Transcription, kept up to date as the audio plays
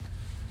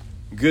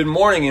Good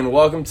morning and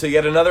welcome to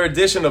yet another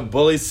edition of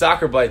Bullies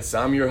Soccer Bites.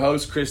 I'm your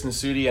host, Chris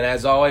Nasuti, and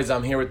as always,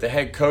 I'm here with the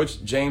head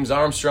coach, James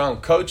Armstrong.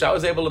 Coach, I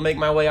was able to make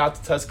my way out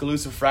to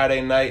Tuscaloosa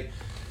Friday night.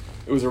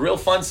 It was a real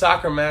fun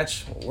soccer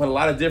match. Went a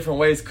lot of different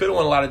ways. Could have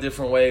went a lot of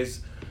different ways.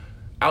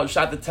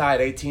 Outshot the Tide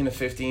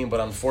 18-15, but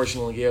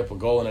unfortunately gave up a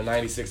goal in the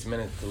 96th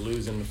minute to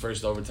lose in the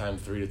first overtime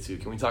 3-2.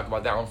 Can we talk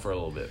about that one for a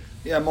little bit?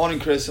 Yeah, morning,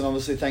 Chris, and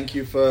obviously thank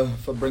you for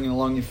bringing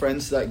along your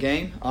friends to that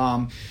game.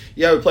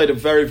 We played a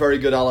very, very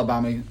good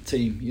Alabama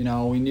team. You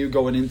know, we knew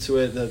going into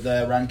it that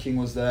their ranking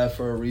was there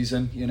for a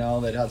reason. You know,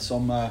 they'd had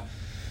some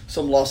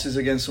losses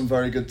against some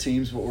very good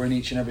teams, but we're in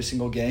each and every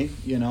single game.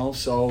 You know,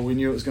 so we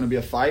knew it was going to be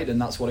a fight,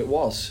 and that's what it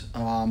was.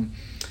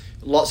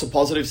 Lots of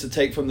positives to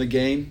take from the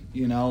game.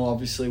 You know,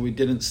 obviously we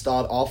didn't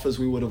start off as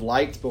we would have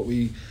liked, but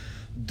we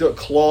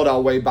clawed our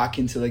way back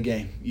into the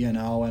game, you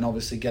know, and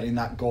obviously getting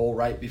that goal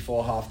right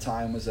before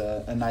halftime was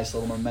a nice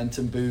little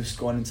momentum boost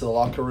going into the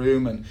locker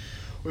room. And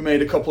we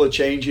made a couple of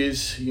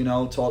changes, you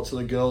know, talked to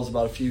the girls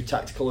about a few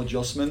tactical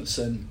adjustments.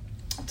 And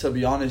to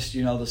be honest,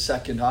 you know, the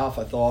second half,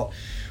 I thought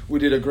we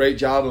did a great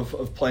job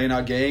of playing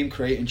our game,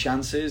 creating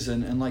chances.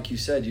 And like you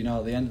said, you know,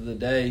 at the end of the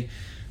day,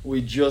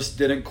 we just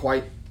didn't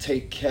quite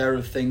take care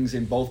of things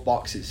in both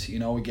boxes. You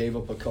know, we gave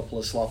up a couple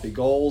of sloppy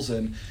goals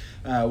and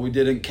we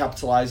didn't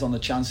capitalize on the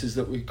chances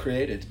that we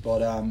created.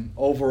 But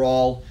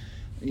overall,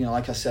 you know,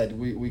 like I said,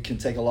 we can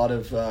take a lot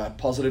of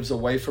positives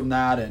away from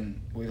that.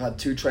 And we've had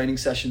 2 training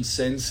sessions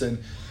since.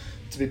 And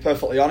to be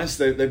perfectly honest,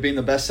 they've been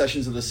the best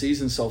sessions of the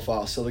season so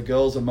far. So the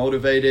girls are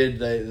motivated.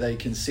 They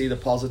can see the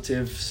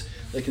positives.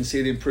 They can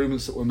see the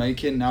improvements that we're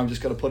making. Now we've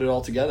just got to put it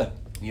all together.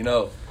 You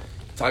know,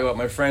 talk about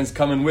my friends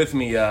coming with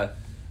me.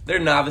 They're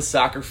novice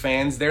soccer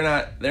fans. They're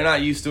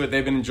not used to it.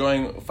 They've been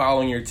enjoying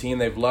following your team.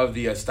 They've loved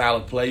the style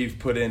of play you've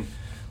put in.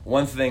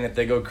 One thing that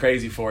they go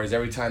crazy for is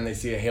every time they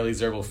see a Haley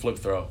Zerbel flip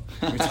throw.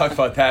 We talk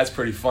about that. It's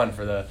pretty fun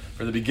for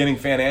the beginning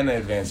fan and the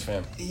advanced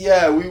fan.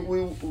 Yeah,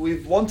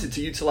 we've wanted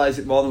to utilize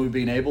it more than we've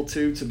been able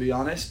to be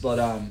honest.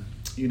 But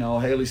you know,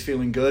 Haley's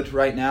feeling good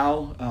right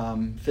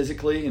now,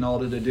 physically, in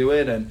order to do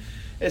it, and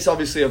it's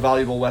obviously a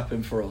valuable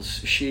weapon for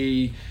us.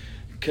 She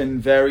can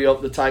vary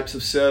up the types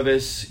of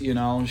service. You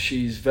know,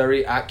 she's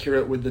very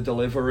accurate with the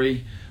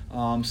delivery.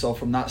 So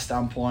from that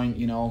standpoint,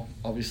 you know,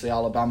 obviously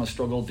Alabama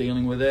struggled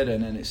dealing with it,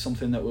 and it's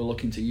something that we're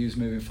looking to use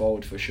moving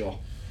forward for sure.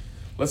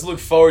 Let's look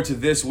forward to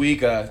this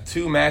week.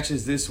 2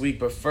 matches this week,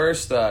 but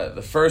first,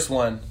 the first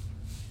one,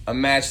 a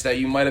match that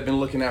you might have been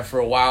looking at for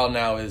a while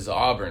now, is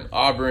Auburn.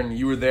 Auburn,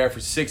 you were there for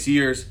 6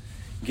 years,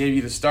 gave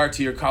you the start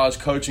to your college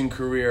coaching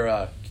career.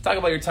 Can you talk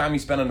about your time you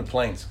spent on the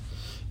Plains?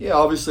 Yeah,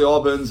 obviously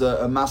Auburn's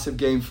a massive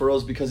game for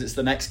us because it's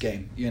the next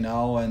game, you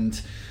know, and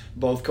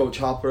both Coach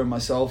Hopper and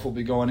myself will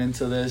be going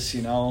into this,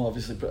 you know,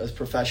 obviously as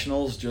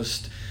professionals.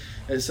 Just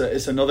it's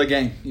another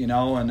game, you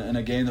know, and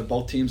a game that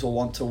both teams will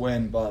want to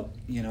win. But,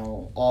 you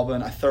know,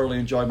 Auburn, I thoroughly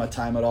enjoyed my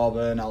time at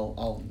Auburn.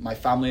 My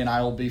family and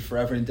I will be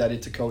forever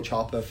indebted to Coach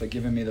Hopper for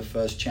giving me the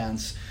first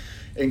chance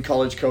in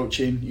college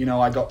coaching. You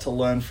know, I got to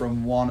learn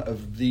from one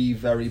of the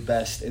very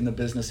best in the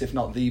business, if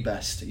not the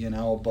best, you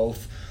know,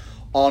 both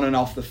on and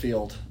off the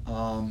field.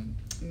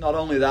 Not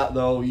only that,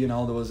 though, you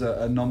know, there was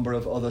a number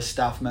of other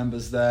staff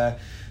members there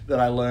that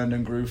I learned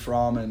and grew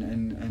from,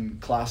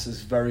 and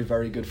classes, very,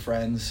 very good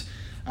friends.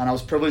 And I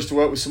was privileged to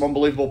work with some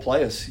unbelievable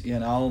players. You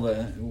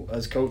know,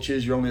 as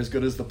coaches, you're only as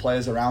good as the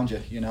players around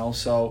you, you know.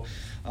 So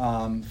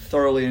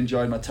thoroughly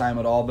enjoyed my time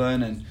at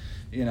Auburn. And,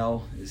 you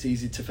know, it's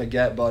easy to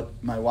forget,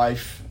 but my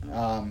wife,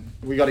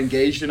 we got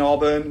engaged in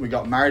Auburn. We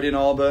got married in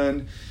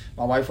Auburn.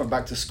 My wife went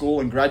back to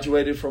school and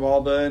graduated from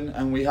Auburn,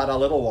 and we had our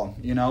little one,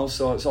 you know,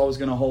 so it's always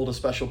going to hold a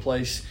special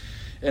place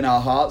in our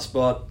hearts.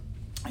 But,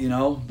 you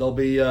know, they'll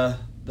be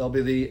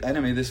the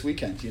enemy this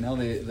weekend, you know,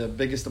 the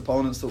biggest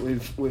opponents that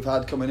we've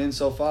had coming in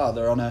so far.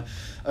 They're on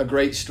a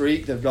great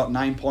streak. They've got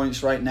 9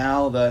 points right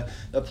now. They're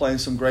playing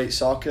some great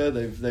soccer.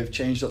 They've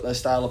changed up their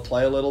style of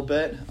play a little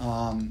bit,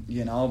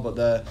 you know, but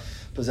they're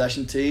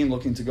possession team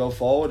looking to go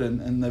forward,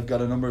 and they've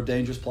got a number of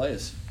dangerous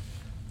players.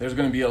 There's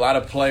going to be a lot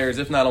of players,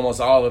 if not almost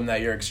all of them,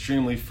 that you're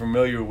extremely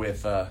familiar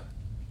with. Are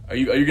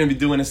you going to be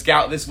doing a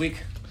scout this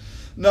week?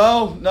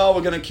 No,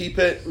 we're going to keep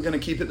it. We're going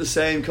to keep it the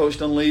same. Coach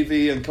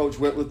Dunleavy and Coach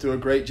Whitworth do a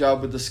great job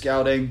with the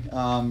scouting.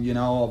 You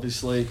know,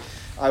 obviously,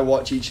 I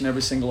watch each and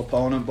every single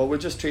opponent, but we're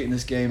just treating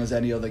this game as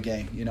any other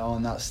game. You know,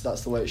 and that's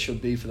the way it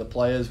should be for the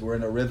players. We're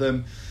in a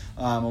rhythm,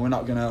 and we're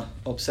not going to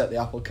upset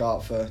the apple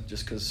cart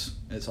just because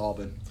it's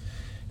Auburn.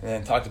 And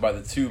then talked about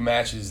the 2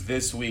 matches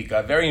this week.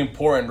 Very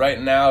important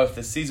right now. If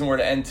the season were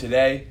to end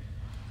today,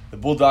 the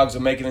Bulldogs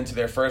will make it into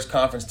their first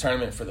conference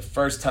tournament for the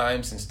first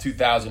time since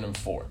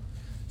 2004.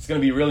 It's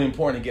going to be really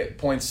important to get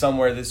points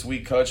somewhere this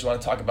week, Coach. You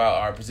want to talk about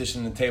our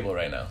position in the table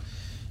right now?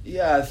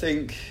 Yeah, I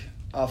think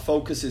our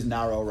focus is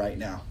narrow right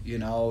now. You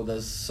know,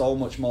 there's so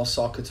much more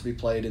soccer to be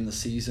played in the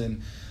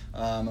season.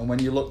 And when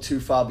you look too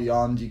far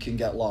beyond, you can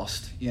get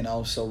lost. You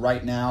know, so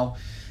right now,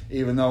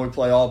 even though we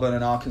play Auburn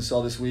and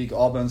Arkansas this week,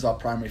 Auburn's our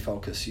primary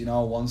focus. You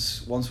know,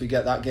 once we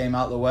get that game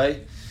out of the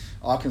way,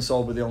 Arkansas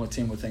will be the only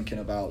team we're thinking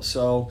about.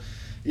 So,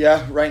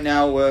 Yeah, right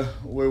now we're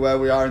where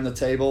we are in the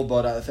table,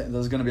 but I think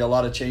there's going to be a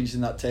lot of changes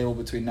in that table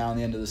between now and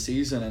the end of the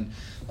season. And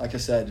like I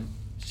said,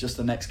 it's just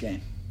the next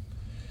game.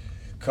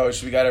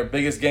 Coach, we got our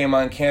biggest game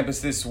on campus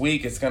this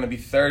week. It's going to be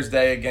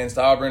Thursday against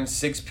Auburn,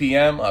 6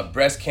 p.m., a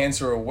breast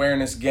cancer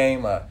awareness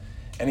game.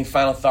 Any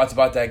final thoughts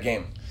about that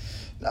game?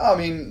 No, I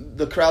mean,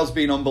 the crowd's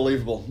been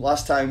unbelievable.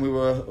 Last time we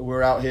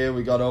were out here,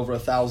 we got over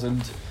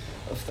 1,000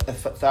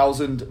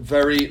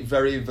 very,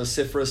 very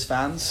vociferous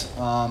fans.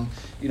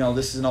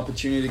 This is an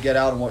opportunity to get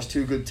out and watch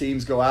two good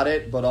teams go at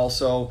it, but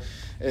also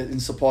in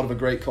support of a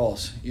great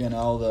cause.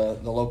 The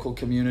local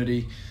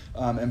community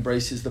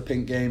embraces the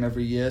pink game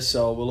every year,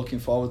 so we're looking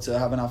forward to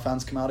having our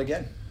fans come out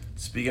again.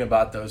 Speaking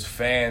about those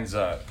fans,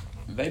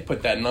 they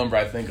put that number,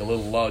 I think, a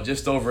little low,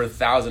 just over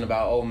 1,000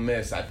 about Ole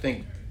Miss. I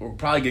think we're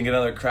probably going to get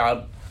another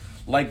crowd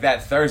like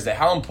that Thursday.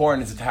 How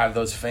important is it to have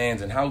those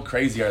fans, and how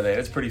crazy are they?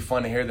 It's pretty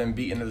fun to hear them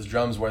beating those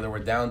drums whether we're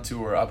down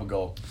 2 or up a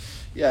goal.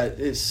 Yeah,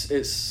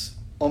 it's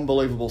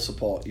unbelievable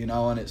support,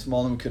 and it's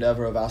more than we could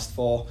ever have asked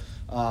for.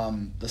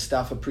 The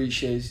staff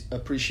appreciates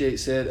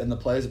it, and the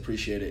players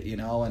appreciate it,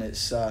 and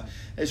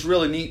it's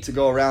really neat to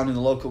go around in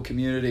the local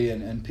community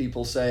and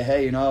people say,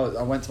 hey,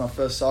 I went to my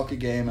first soccer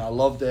game and I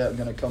loved it. I'm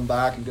going to come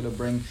back. I'm going to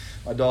bring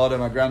my daughter,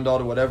 my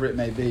granddaughter, whatever it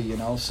may be,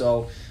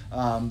 So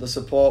the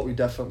support we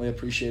definitely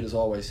appreciate as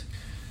always.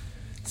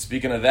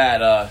 Speaking of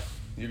that,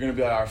 you're going to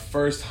be at our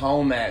first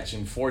home match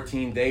in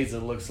 14 days, it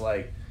looks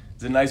like.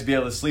 Is it nice to be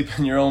able to sleep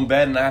in your own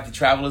bed and not have to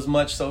travel as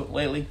much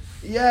lately?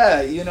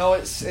 Yeah,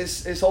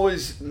 it's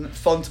always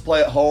fun to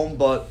play at home,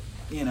 but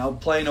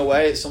playing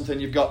away, it's something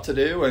you've got to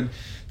do. And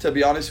to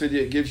be honest with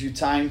you, it gives you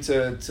time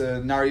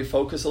to narrow your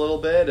focus a little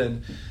bit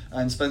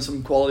and spend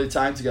some quality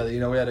time together.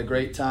 We had a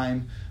great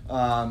time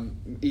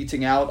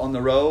eating out on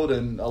the road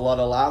and a lot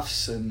of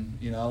laughs and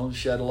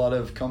shared a lot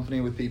of company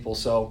with people.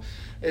 So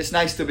it's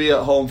nice to be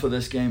at home for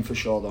this game for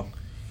sure, though.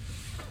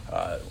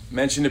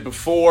 Mentioned it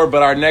before,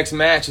 but our next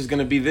match is going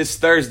to be this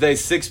Thursday,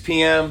 6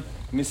 p.m.,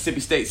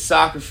 Mississippi State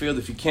Soccer Field.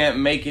 If you can't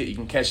make it, you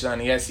can catch it on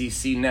the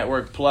SEC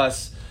Network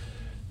Plus.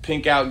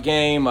 Pink out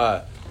game.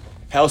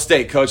 Hell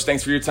State, Coach.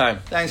 Thanks for your time.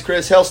 Thanks,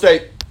 Chris. Hell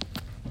State.